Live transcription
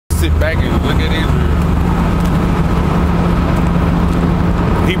back and look at Israel.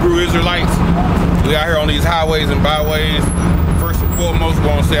 Hebrew Israelites, we out here on these highways and byways. First and foremost, we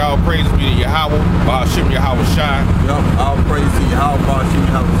want to say all praise be to Yahweh, Ba'ashim Yahweh Shai. Yup, all praise to Yahweh, Ba'ashim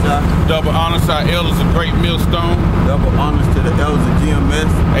Yahweh Shai. Double honors to our elders of Great Millstone. Double honors to the elders of GMS.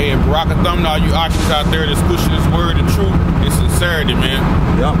 Hey, and Barakatham to all you oxys out there that's pushing this word of truth and sincerity, man.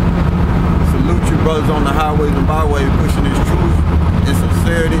 Yup. Salute you brothers on the highways and byways pushing this truth and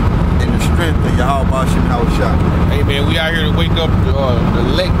sincerity and the strength of Yahweh, Ba'ashim Yahweh Shai. Hey, man, we out here to wake up the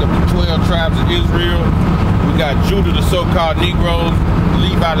elect of the 12 tribes of Israel. We got Judah, the so-called Negroes,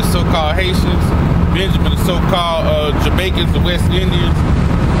 Levi, the so-called Haitians, Benjamin, the so-called Jamaicans, the West Indians.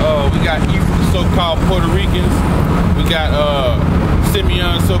 We got Ephraim, the so-called Puerto Ricans. We got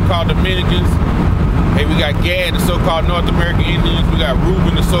Simeon, so-called Dominicans. Hey, we got Gad, the so-called North American Indians. We got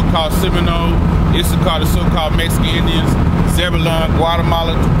Reuben, the so-called Seminole. Issachar, the so-called Mexican Indians. Zebulon,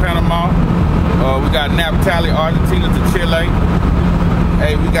 Guatemala to Panama. We got Naphtali, Argentina to Chile.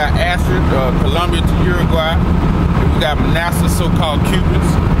 Hey, we got Asher, Colombia to Uruguay. And we got Manasseh, so-called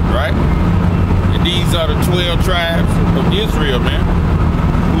Cubans, right? And these are the 12 tribes of Israel, man.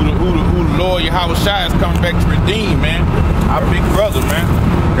 Who the Lord Yahweh Shai is coming back to redeem, man. Our big brother, man.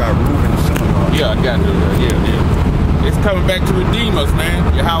 We got Reuben and Seminole. Yeah, I got it. Yeah. It's coming back to redeem us,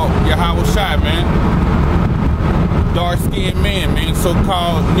 man. Yahweh Shai, man. Dark-skinned man,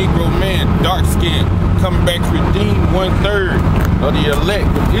 so-called Negro man, dark-skinned, coming back to redeem 1/3 of the elect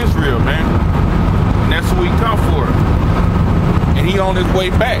of Israel, man. And that's what we come for. And he on his way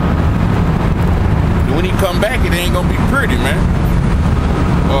back. And when he come back, it ain't gonna be pretty, man.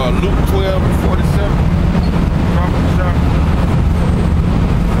 Luke 12:47.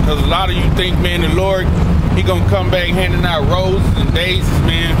 Because a lot of you think, man, the Lord, he gonna come back handing out roses and daisies,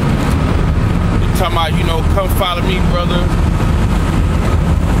 man. Talking about, you know, come follow me, brother.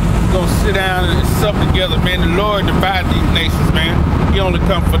 We're gonna sit down and sup together, man. The Lord divide these nations, man. He only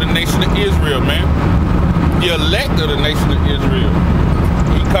come for the nation of Israel, man. The elect of the nation of Israel.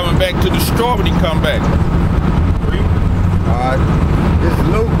 He coming back to destroy when he come back. Alright, this is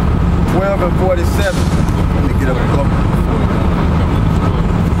Luke 12:47. Let me get up close.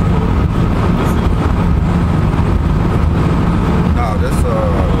 No, that's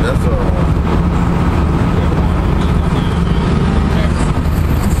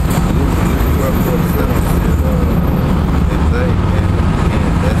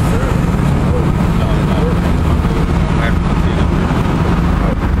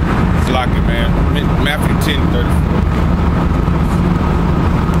Matthew 10:34.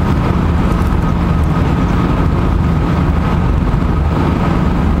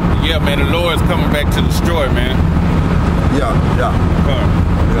 Yeah, man, the Lord is coming back to destroy, man. Yeah.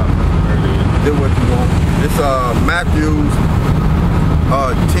 Do what you want. It's Matthew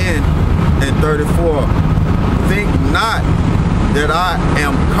 10:34. Think not that I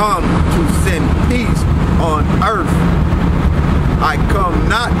am come to send peace on earth. I come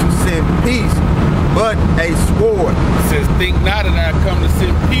not to send peace, but a sword. It says, think not that I come to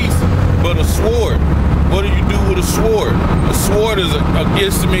send peace, but a sword. What do you do with a sword? A sword is a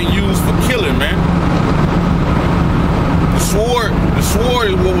instrument used for killing, man. The sword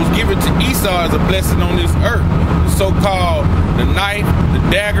is what was given to Esau as a blessing on this earth. The so-called, the knife, the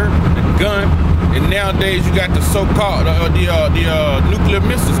dagger, the gun, and nowadays you got the so-called, the nuclear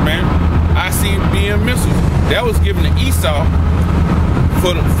missiles, man. ICBM missiles. That was given to Esau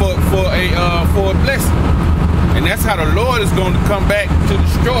for a blessing. And that's how the Lord is going to come back to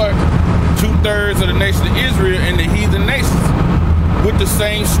destroy 2/3 of the nation of Israel and the heathen nations with the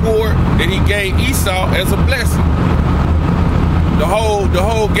same sword that he gave Esau as a blessing. The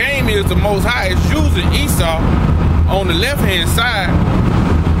whole game is the Most High is using Esau on the left-hand side,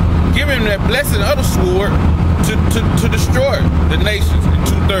 giving him that blessing of the sword to destroy the nations in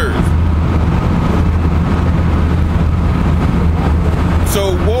 2/3.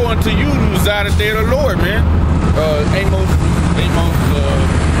 So woe unto you who reside at the day of the Lord, man. Amos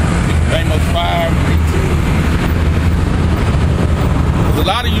 5:18. Because a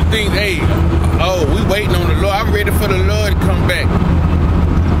lot of you think, hey, oh, we waiting on the Lord. I'm ready for the Lord to come back.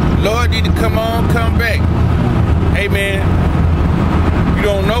 Lord need to come back. Hey, man, you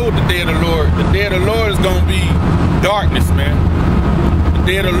don't know the day of the Lord. The day of the Lord is going to be darkness, man. The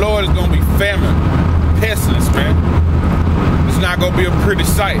day of the Lord is going to be famine, pestilence, man. It's not going to be a pretty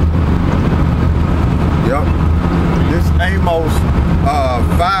sight. Yep. This Amos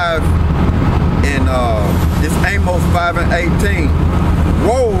 5 and this Amos 5:18.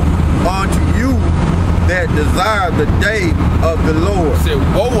 Woe unto you that desire the day of the Lord. It said,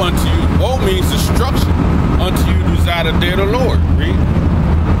 woe unto you. Woe means destruction. Unto you desire the day of the Lord. Read.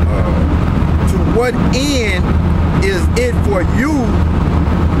 what end is it for you?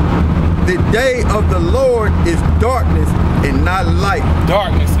 The day of the Lord is darkness and not light.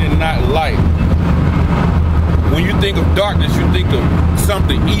 Darkness and not light. When you think of darkness, you think of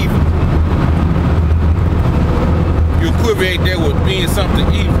something evil. You equivocate that with being something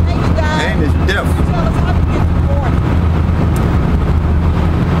evil. Hey, you guys. And it's death. Tell us how to get to the morning.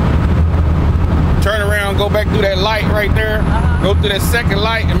 Turn around, go back through that light right there. Go through that second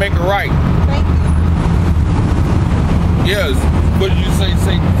light and make a right. Thank you. Yes. What did you say,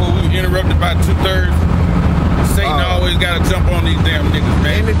 Satan, before we were interrupted by 2/3? Satan always got to jump on these damn niggas,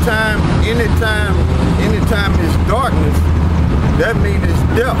 man. Anytime it's darkness, that means it's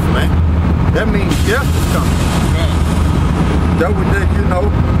death, man. That means death is coming. That would, you know,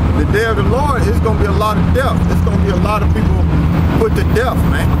 the day of the Lord, it's going to be a lot of death. It's going to be a lot of people put to death,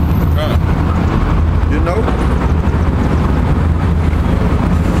 man. You know?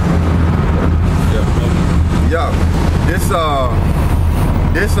 Yeah.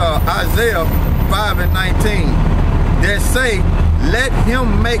 This Isaiah 5:19 that say, let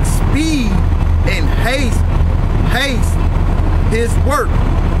him make speed and haste his work,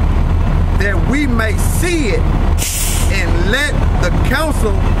 that we may see it, and let the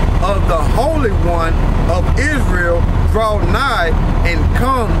counsel of the Holy One of Israel draw nigh and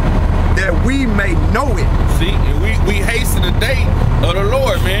come, that we may know it. See, and we hasten the day of the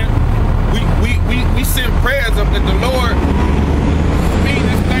Lord, man. We send prayers up that the Lord speed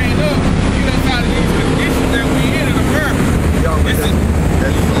this thing up. Get us out of these conditions that we in America. Yo, that's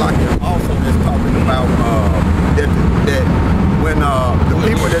like also that's talking about that when the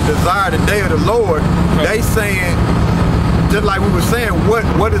people that desire the day of the Lord, they saying, just like we were saying, what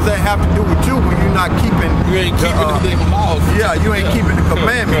does that have to do with you when you're not keeping? You ain't keeping the laws. Yeah, you ain't keeping the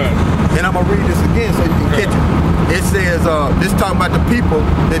commandments. And I'm gonna read this again so you can catch it. It says, this talking about the people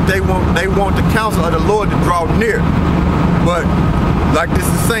that they want the counsel of the Lord to draw near. But like this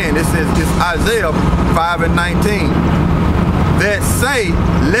is saying, it says, it's Isaiah 5:19 that say,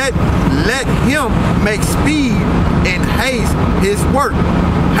 let him make speed and haste his work,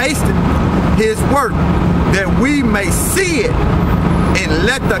 hasten his work, that we may see it, and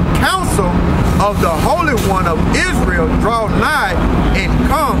let the counsel of the Holy One of Israel draw nigh and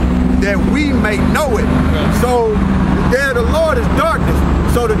come, that we may know it. So the day of the Lord is darkness.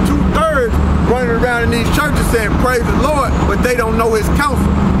 So the 2/3 running around in these churches saying praise the Lord, but they don't know his counsel.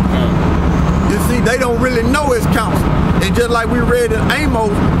 You see, they don't really know his counsel. And just like we read in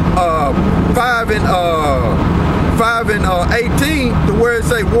Amos 5:18, to where it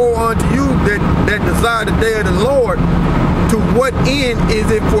say, woe unto you that desire the day of the Lord, to what end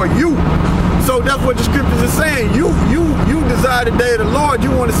is it for you? So that's what the scriptures are saying. You desire the day of the Lord, you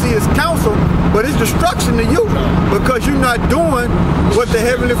want to see his counsel, but it's destruction to you because you're not doing what the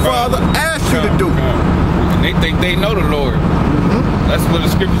Heavenly Father asked you to do. And they think they know the Lord. That's what the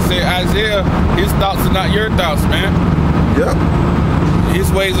scripture said. Isaiah, his thoughts are not your thoughts, man. Yep.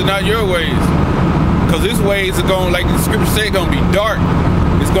 His ways are not your ways. Because his ways are going, like the scripture said, going to be dark.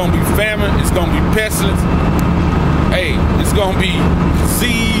 It's going to be famine. It's going to be pestilence. Hey, it's going to be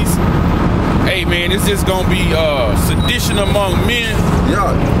disease. Hey, man, it's just going to be sedition among men.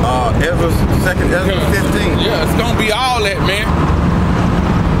 Yeah, Ezra 2nd Ezra 15. Yeah, it's going to be all that, man.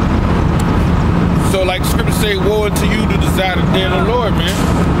 So like the scripture say, woe unto you to desire the day of the Lord, man.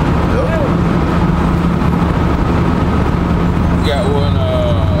 You got one,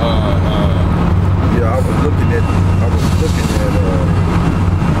 yeah, I was looking at,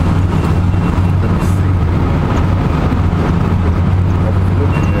 let me see. I was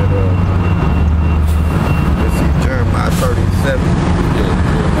looking at, let's see, Jeremiah 37. Yeah,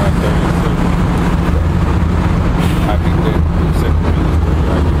 Jeremiah 37. I think that the second ministry,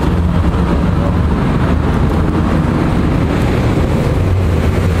 I think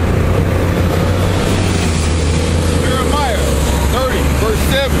Jeremiah 30, verse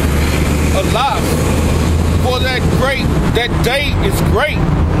 7. Alas, for that day is great,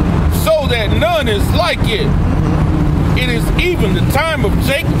 so that none is like it. It is even the time of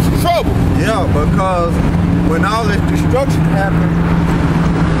Jacob's trouble. Yeah, because when all this destruction happened,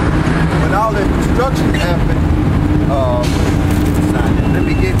 let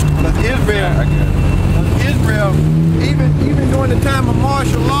me get, because Israel, even during the time of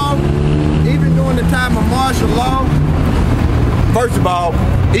martial law, first of all,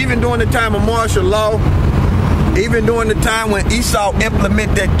 even during the time of martial law, even during the time when Esau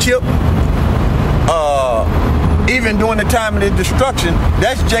implemented that chip, even during the time of the destruction,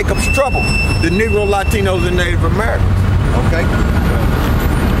 that's Jacob's trouble. The Negro, Latinos, and Native Americans. Okay?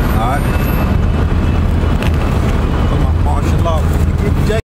 All right. Martial law.